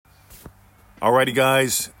Alrighty,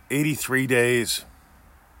 guys, 83 days.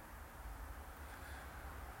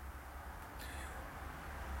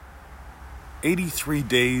 "83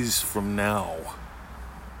 days from now,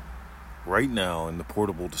 right now in the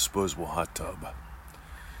portable disposable hot tub,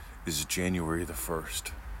 is January the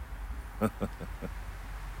 1st.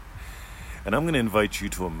 And I'm going to invite you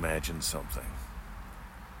to imagine something.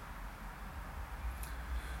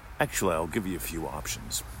 Actually, I'll give you a few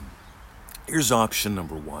options. Here's option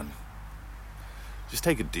number one. Just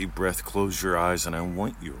take a deep breath, close your eyes, and I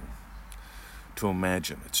want you to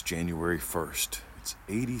imagine it's January 1st. It's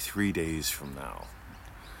 83 days from now.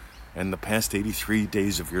 And the past 83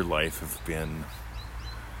 days of your life have been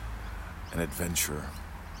an adventure,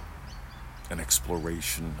 an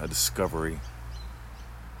exploration, a discovery.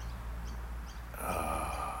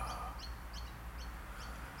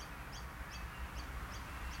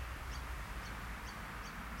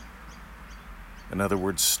 In other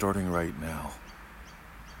words, starting right now.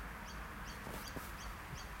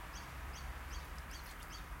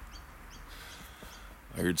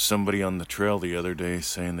 I heard somebody on the trail the other day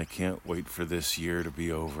saying they can't wait for this year to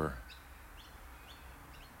be over.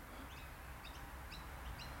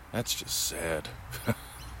 That's just sad.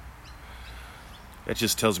 That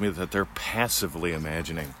just tells me that they're passively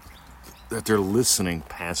imagining, that they're listening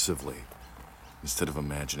passively instead of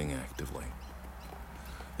imagining actively.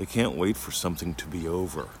 They can't wait for something to be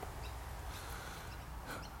over.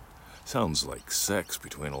 Sounds like sex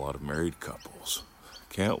between a lot of married couples.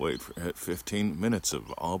 Can't wait for 15 minutes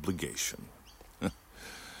of obligation. And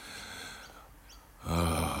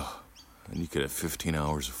you could have 15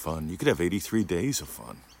 hours of fun. You could have 83 days of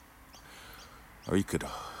fun. Or you could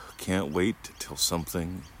can't wait till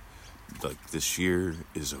something like this year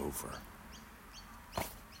is over.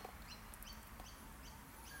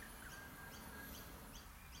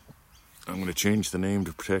 I'm going to change the name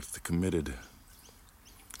to protect the committed.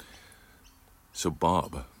 So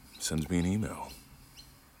Bob sends me an email.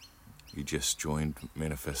 He just joined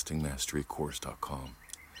ManifestingMasteryCourse.com.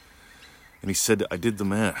 And he said, I did the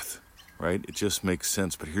math, right? It just makes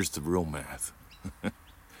sense, but here's the real math.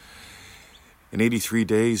 In 83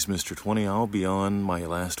 days, Mr. 20, I'll be on my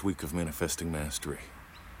last week of Manifesting Mastery.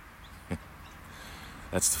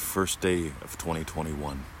 That's the first day of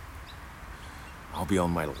 2021. I'll be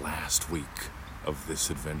on my last week of this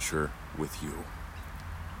adventure with you.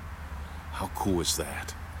 How cool is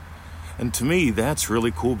that? And to me, that's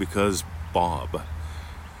really cool because Bob,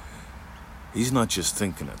 he's not just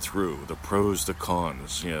thinking it through. The pros, the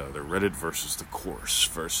cons, the Reddit versus the course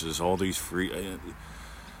versus all these free...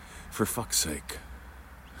 for fuck's sake.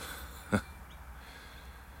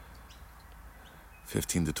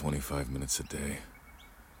 15 to 25 minutes a day.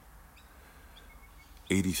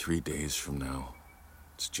 83 days from now.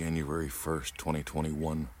 It's January 1st,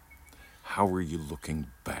 2021. How are you looking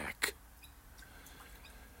back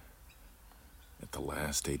at the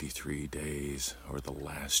last 83 days or the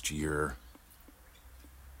last year?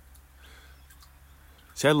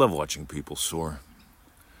 See, I love watching people soar.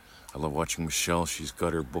 I love watching Michelle. She's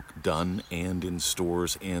got her book done and in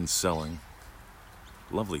stores and selling.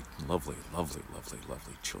 Lovely, lovely, lovely, lovely,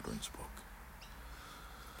 lovely children's book.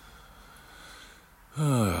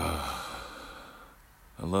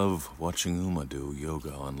 I love watching Uma do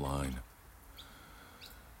yoga online.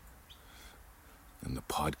 And the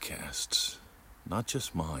podcasts. Not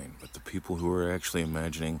just mine, but the people who are actually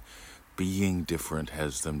imagining being different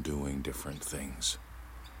has them doing different things.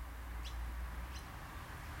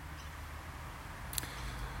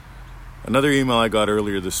 Another email I got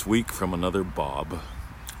earlier this week from another Bob.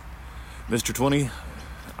 Mr. 20,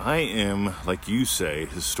 I am, like you say,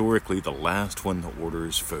 historically the last one that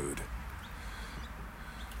orders food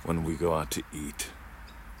when we go out to eat.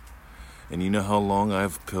 And you know how long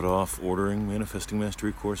I've put off ordering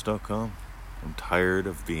ManifestingMasteryCourse.com? I'm tired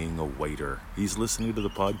of being a waiter. He's listening to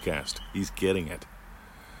the podcast. He's getting it.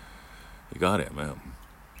 You got it, man.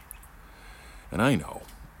 And I know,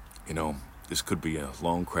 this could be a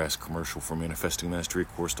long, crass commercial for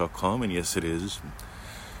ManifestingMasteryCourse.com, and yes, it is.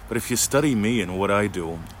 But if you study me and what I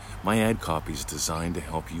do, my ad copy is designed to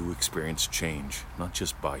help you experience change, not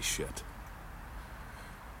just buy shit.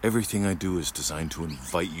 Everything I do is designed to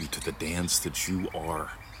invite you to the dance that you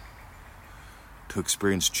are. To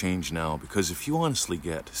experience change now, because if you honestly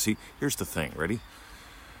see, here's the thing, ready?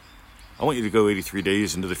 I want you to go 83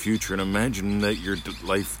 days into the future and imagine that your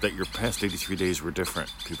past 83 days were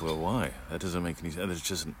different. People go, why? That doesn't make any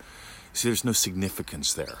sense. There's no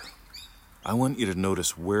significance there. I want you to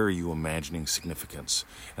notice, where are you imagining significance?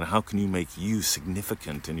 And how can you make you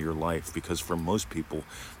significant in your life? Because for most people,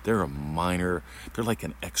 they're like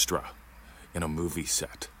an extra in a movie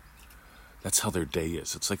set. That's how their day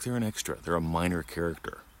is. It's like they're an extra. They're a minor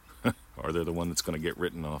character. Or they're the one that's going to get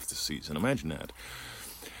written off this season. Imagine that.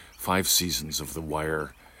 5 seasons of The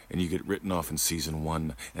Wire, and you get written off in season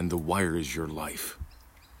 1, and The Wire is your life.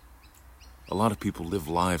 A lot of people live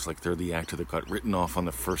lives like they're the actor that got written off on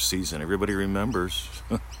the first season. Everybody remembers,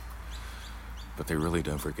 but they really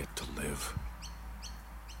never get to live.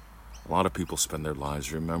 A lot of people spend their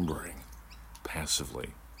lives remembering, passively,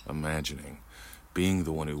 imagining, being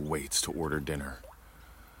the one who waits to order dinner.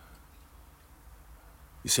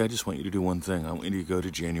 You see, I just want you to do one thing. I want you to go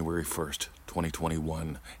to January 1st,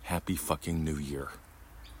 2021. Happy fucking New Year.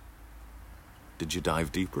 Did you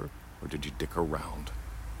dive deeper, or did you dick around?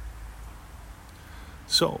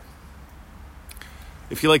 So,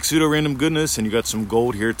 if you like pseudo-random goodness and you got some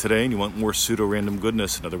gold here today and you want more pseudo-random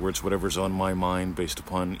goodness, in other words, whatever's on my mind based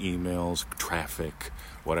upon emails, traffic,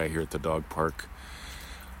 what I hear at the dog park,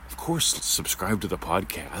 of course, subscribe to the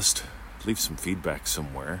podcast, leave some feedback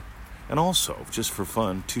somewhere, and also, just for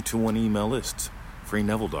fun, 221 email list,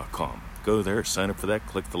 freeneville.com. Go there, sign up for that,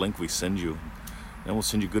 click the link we send you, and we'll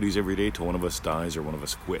send you goodies every day till one of us dies or one of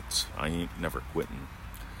us quits. I ain't never quitting,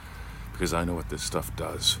 because I know what this stuff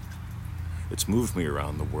does. It's moved me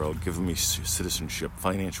around the world, given me citizenship,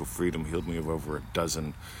 financial freedom, healed me of over a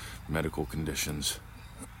dozen medical conditions.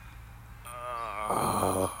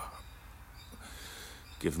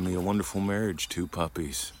 Given me a wonderful marriage, 2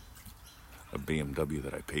 puppies. A BMW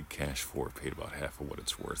that I paid cash for, paid about half of what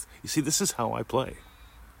it's worth. You see, this is how I play.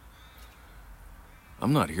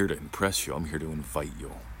 I'm not here to impress you, I'm here to invite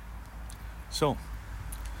you. So,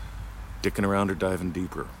 dicking around or diving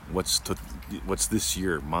deeper? What's this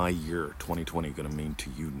year, my year, 2020, going to mean to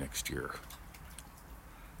you next year?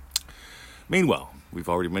 Meanwhile, we've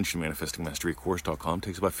already mentioned ManifestingMasteryCourse.com.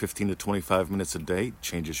 Takes about 15 to 25 minutes a day.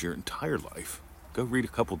 Changes your entire life. Go read a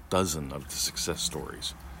couple dozen of the success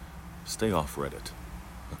stories. Stay off Reddit.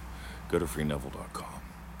 Go to freeneville.com.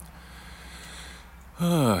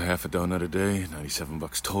 Half a donut a day,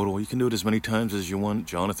 $97 total. You can do it as many times as you want.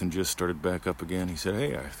 Jonathan just started back up again. He said,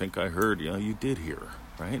 hey, I think I heard, you did hear,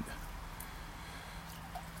 right?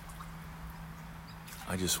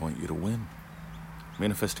 I just want you to win.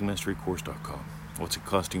 ManifestingMasteryCourse.com. What's it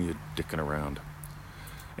costing you dicking around?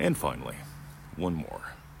 And finally, one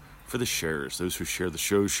more. For the sharers, those who share the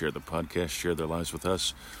show, share the podcast, share their lives with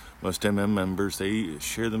us. Most MM members, they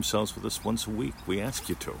share themselves with us once a week. We ask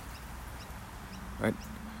you to. Right?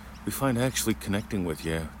 We find actually connecting with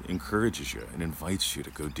you encourages you and invites you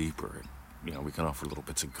to go deeper. We can offer little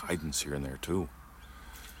bits of guidance here and there too.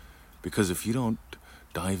 Because if you don't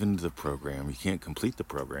dive into the program, you can't complete the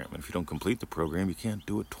program. And if you don't complete the program, you can't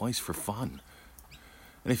do it twice for fun.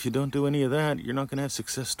 And if you don't do any of that, you're not going to have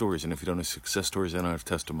success stories. And if you don't have success stories, I don't have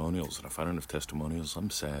testimonials. And if I don't have testimonials,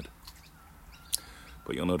 I'm sad.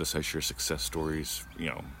 But you'll notice I share success stories,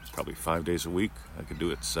 probably 5 days a week. I could do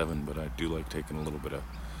it 7, but I do like taking a little bit of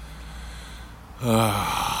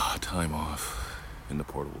time off in the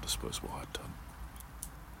portable disposable hot tub.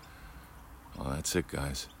 Well, that's it,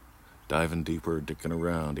 guys. Diving deeper, dicking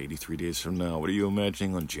around 83 days from now. What are you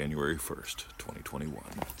imagining on January 1st, 2021?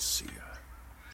 See ya.